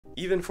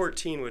Even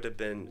 14 would have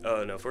been,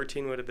 oh no,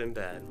 14 would have been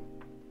bad.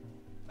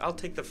 I'll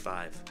take the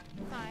 5.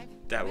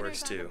 That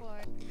works too.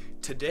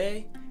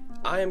 Today,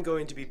 I am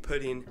going to be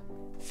putting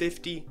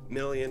 $50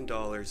 million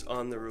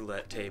on the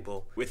roulette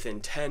table within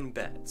 10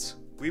 bets.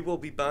 We will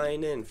be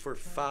buying in for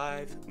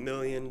 $5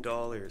 million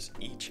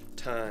each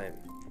time.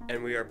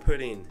 And we are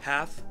putting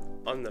half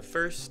on the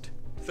first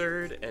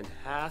third and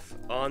half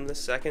on the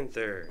second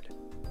third.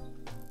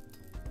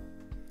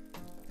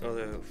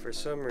 Although for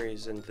some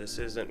reason this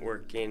isn't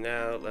working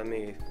out, let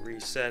me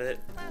reset it.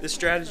 This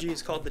strategy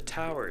is called the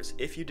towers.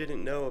 If you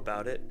didn't know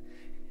about it,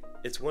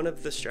 it's one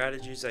of the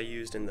strategies I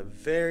used in the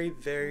very,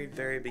 very,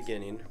 very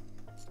beginning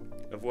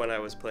of when I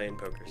was playing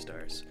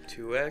Pokerstars.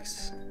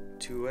 2x,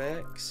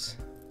 2x.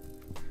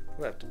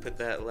 We'll have to put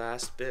that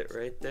last bit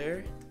right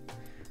there.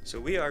 So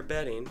we are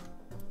betting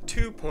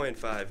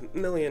 $2.5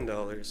 million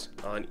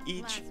on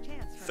each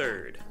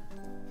third.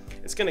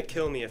 It's gonna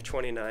kill me if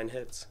 29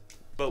 hits,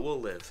 but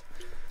we'll live.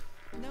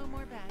 No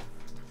more bets.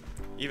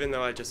 Even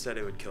though I just said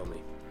it would kill me,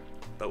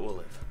 but we'll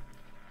live.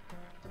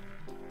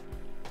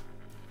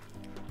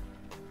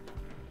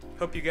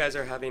 Hope you guys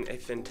are having a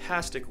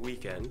fantastic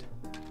weekend.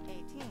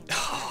 18.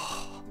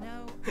 Oh.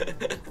 No.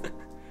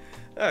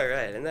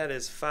 Alright, and that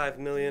is $5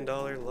 million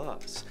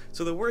loss.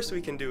 So the worst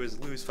we can do is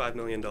lose $5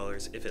 million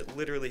if it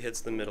literally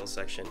hits the middle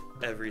section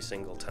every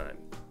single time.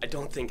 I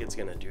don't think it's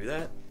gonna do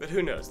that, but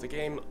who knows? The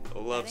game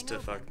loves to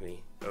fuck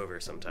me over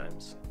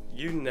sometimes.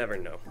 You never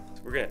know.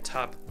 So we're gonna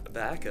top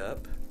back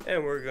up,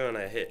 and we're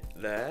gonna hit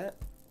that,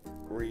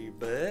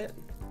 rebet.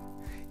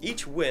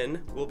 Each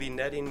win will be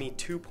netting me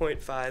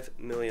 $2.5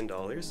 million.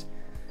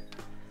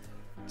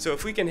 So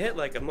if we can hit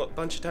like a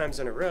bunch of times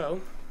in a row,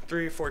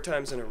 3 or 4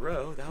 times in a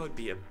row, that would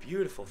be a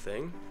beautiful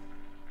thing.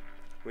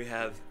 We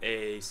have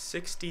a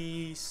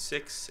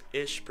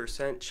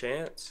 66-ish%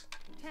 chance.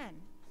 10.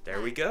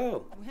 There we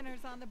go.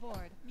 Winners on the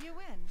board. You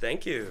win.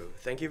 Thank you.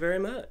 Thank you very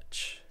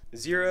much.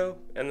 0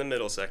 and the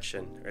middle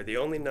section are the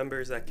only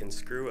numbers that can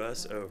screw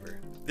us over.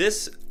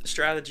 This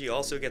strategy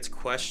also gets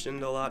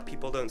questioned a lot.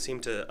 People don't seem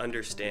to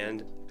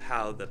understand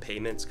how the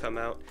payments come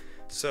out.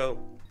 So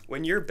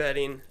when you're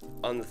betting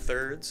on the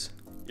thirds,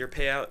 your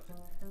payout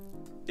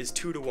is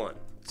 2 to 1.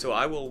 So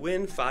I will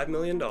win $5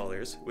 million,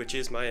 which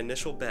is my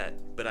initial bet,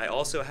 but I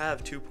also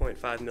have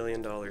 $2.5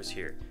 million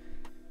here.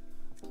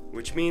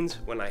 Which means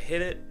when I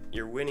hit it,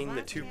 you're winning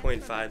the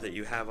 2.5 that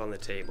you have on the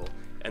table,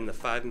 and the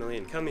 5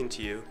 million coming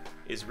to you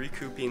is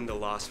recouping the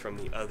loss from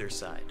the other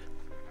side.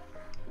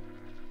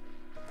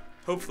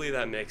 Hopefully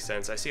that makes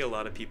sense. I see a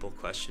lot of people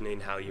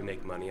questioning how you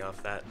make money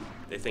off that.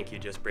 They think you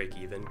just break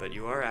even, but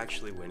you are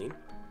actually winning.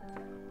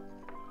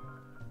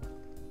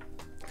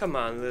 Come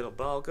on, little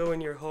ball, go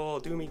in your hole,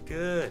 do me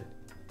good.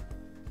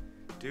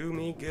 Do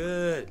me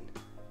good.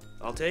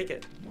 I'll take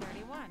it.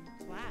 31.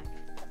 Black.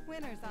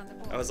 Winners on the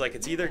board. I was like,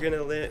 it's either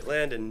gonna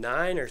land in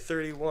 9 or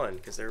 31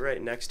 because they're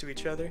right next to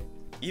each other.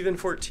 Even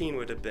 14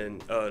 would have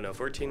been, oh no,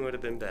 14 would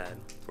have been bad.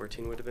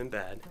 14 would have been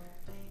bad.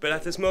 But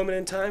at this moment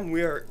in time,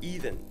 we are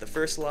even. The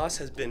first loss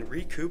has been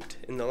recouped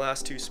in the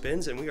last 2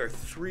 spins, and we are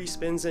 3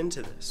 spins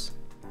into this.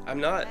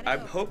 I'm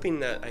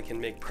hoping that I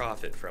can make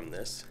profit from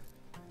this.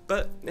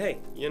 But hey,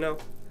 you know,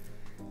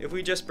 if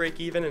we just break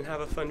even and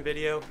have a fun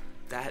video,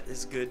 that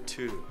is good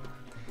too.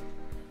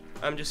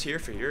 I'm just here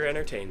for your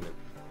entertainment.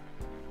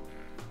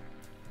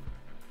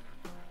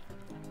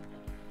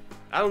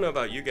 I don't know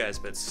about you guys,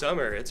 but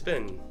summer, it's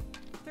been...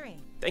 3.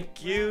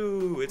 Thank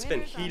you! It's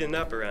been heating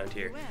up around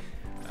here.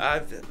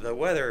 The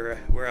weather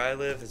where I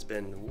live has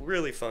been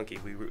really funky.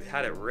 We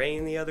had it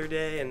rain the other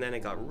day, and then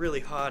it got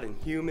really hot and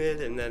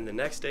humid, and then the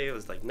next day it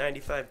was like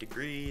 95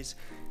 degrees,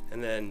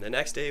 and then the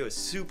next day it was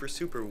super,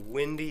 super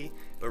windy,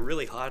 but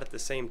really hot at the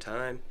same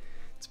time.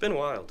 It's been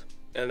wild.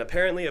 And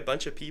apparently a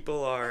bunch of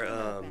people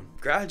are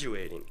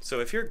graduating. So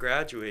if you're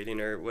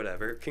graduating or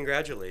whatever,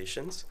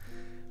 congratulations.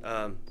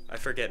 I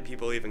forget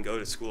people even go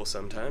to school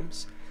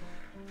sometimes.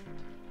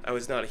 I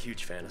was not a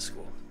huge fan of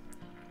school,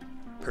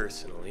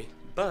 personally,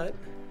 but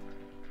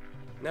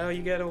now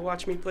you gotta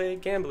watch me play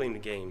gambling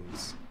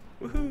games.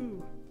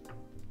 Woohoo!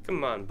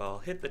 Come on, ball,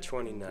 hit the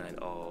 29.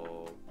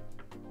 Oh.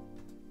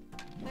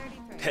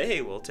 33.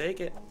 Hey, we'll take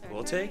it.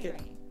 We'll take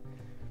it.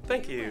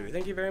 Thank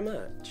you very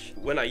much.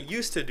 When I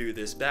used to do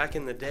this back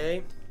in the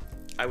day,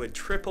 I would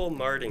triple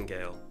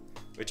martingale,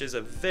 which is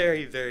a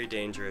very, very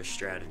dangerous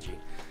strategy.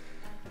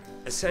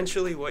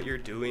 Essentially what you're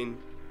doing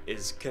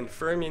is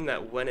confirming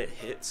that when it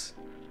hits,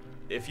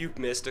 if you've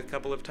missed a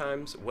couple of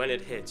times, when it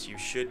hits, you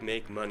should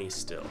make money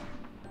still.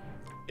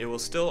 It will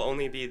still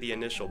only be the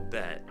initial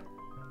bet.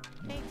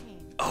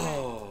 18.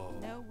 Oh!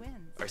 No wins.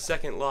 Our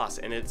second loss,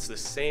 and it's the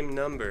same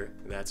number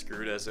that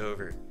screwed us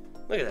over.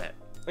 Look at that.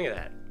 Look at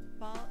that.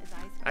 Ball is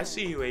ice cold. I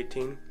see you,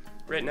 18,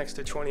 right next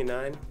to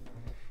 29,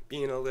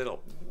 being a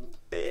little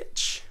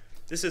bitch.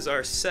 This is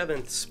our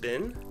 7th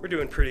spin. We're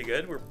doing pretty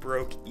good. We're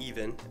broke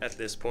even at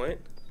this point.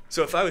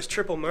 So if I was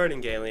triple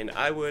martingaling,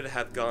 I would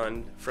have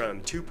gone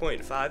from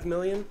 2.5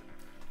 million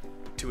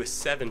to a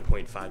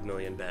 7.5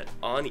 million bet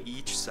on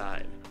each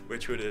side,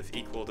 which would have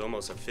equaled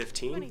almost a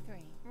 15. 23.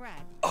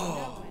 Red.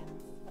 Oh. No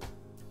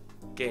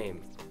wins.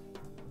 Game.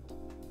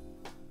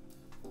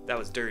 That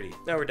was dirty.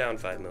 Now we're down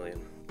 5 million.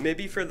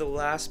 Maybe for the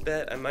last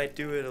bet, I might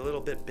do it a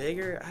little bit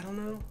bigger. I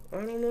don't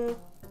know.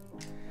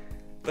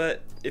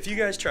 But if you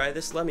guys try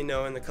this, let me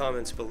know in the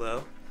comments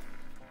below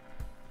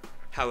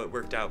how it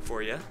worked out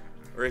for you.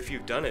 Or if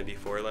you've done it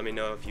before, let me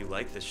know if you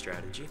like this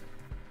strategy.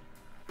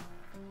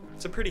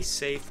 It's a pretty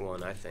safe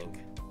one, I think.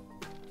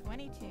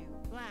 22.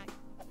 Black.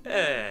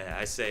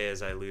 I say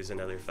as I lose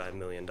another $5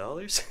 million.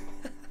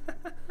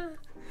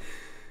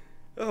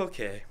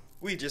 Okay,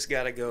 we just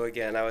gotta go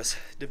again. I was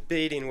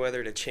debating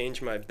whether to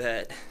change my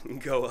bet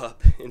and go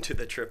up into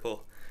the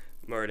triple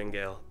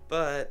martingale.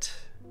 But,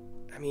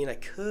 I mean, I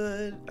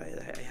could.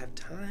 I have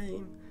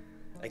time.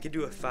 I could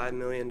do a $5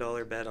 million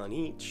bet on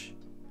each.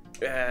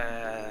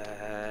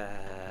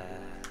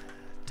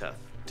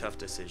 Tough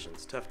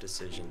decisions.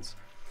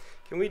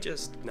 Can we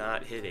just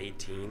not hit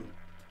 18?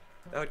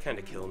 That would kind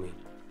of kill me.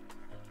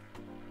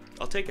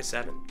 I'll take a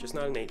 7, just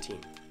not an 18.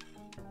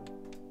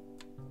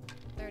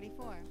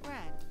 34. Red.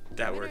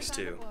 That works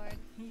too.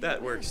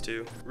 That works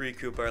too.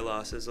 Recoup our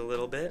losses a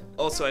little bit.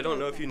 Also, I don't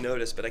know if you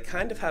noticed, but I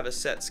kind of have a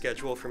set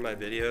schedule for my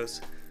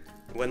videos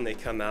when they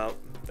come out.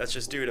 That's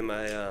just due to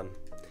my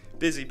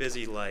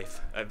busy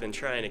life. I've been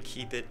trying to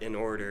keep it in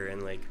order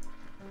and like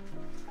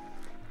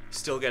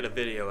still get a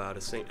video out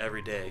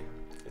every day.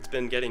 It's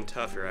been getting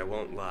tougher, I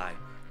won't lie,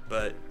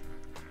 but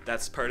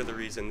that's part of the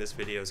reason this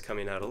video is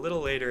coming out a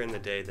little later in the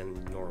day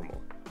than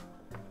normal.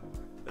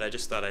 But I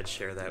just thought I'd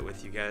share that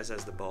with you guys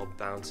as the ball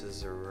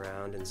bounces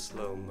around in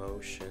slow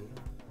motion.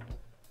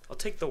 I'll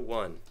take the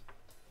 1.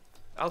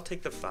 I'll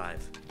take the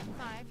 5.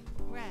 5.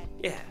 Red.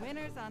 Yeah.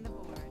 Winners on the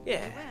board.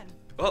 Yeah. You win.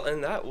 Well,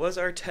 and that was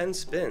our 10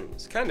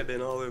 spins. Kind of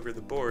been all over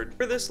the board.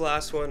 For this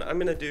last one, I'm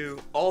gonna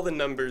do all the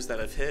numbers that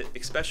I've hit,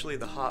 especially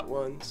the hot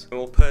ones, and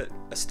we'll put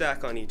a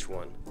stack on each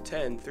one.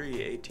 10,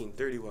 3, 18,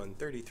 31,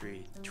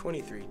 33,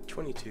 23,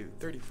 22,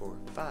 34,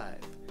 5.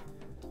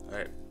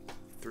 Alright,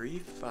 3,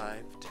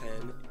 5,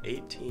 10,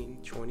 18,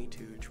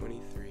 22,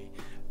 23.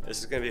 This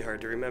is gonna be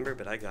hard to remember,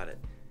 but I got it.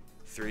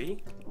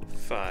 3,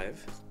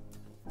 5,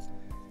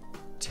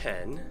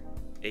 10,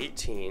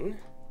 18,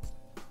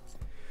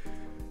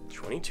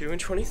 22 and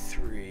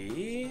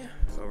 23.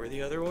 What were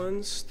the other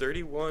ones?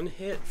 31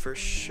 hit for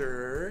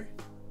sure.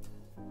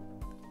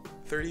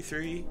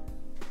 33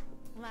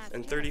 Last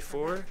and chance.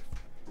 34.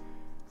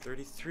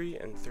 33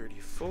 and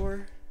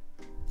 34.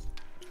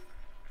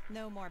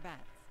 No more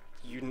bets.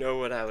 You know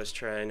what I was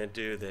trying to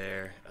do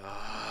there.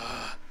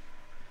 Ah.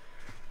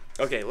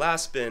 Okay,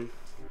 last spin.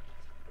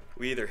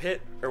 We either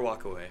hit or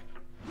walk away.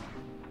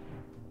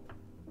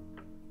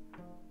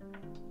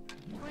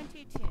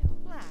 22.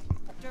 Black.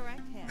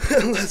 Direct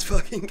hit. Let's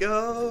fucking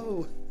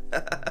go!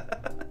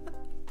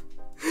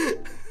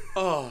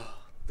 Oh,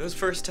 those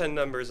first 10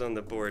 numbers on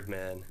the board,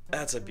 man.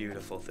 That's a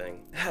beautiful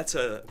thing.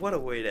 What a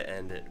way to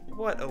end it.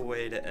 What a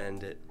way to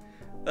end it.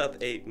 Up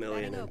 8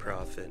 million in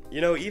profit.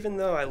 You know, even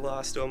though I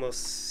lost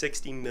almost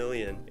 60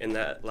 million in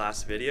that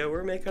last video,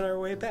 we're making our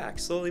way back,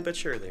 slowly but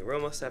surely. We're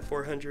almost at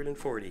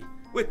 440.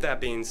 With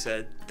that being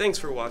said, thanks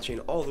for watching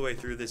all the way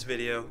through this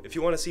video. If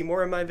you want to see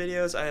more of my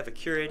videos, I have a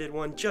curated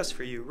one just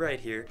for you right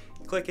here.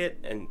 Click it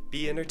and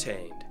be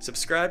entertained.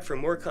 Subscribe for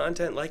more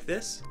content like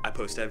this. I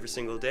post every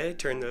single day.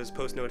 Turn those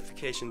post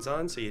notifications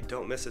on so you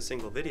don't miss a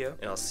single video.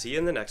 And I'll see you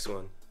in the next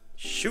one.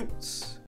 Shoots!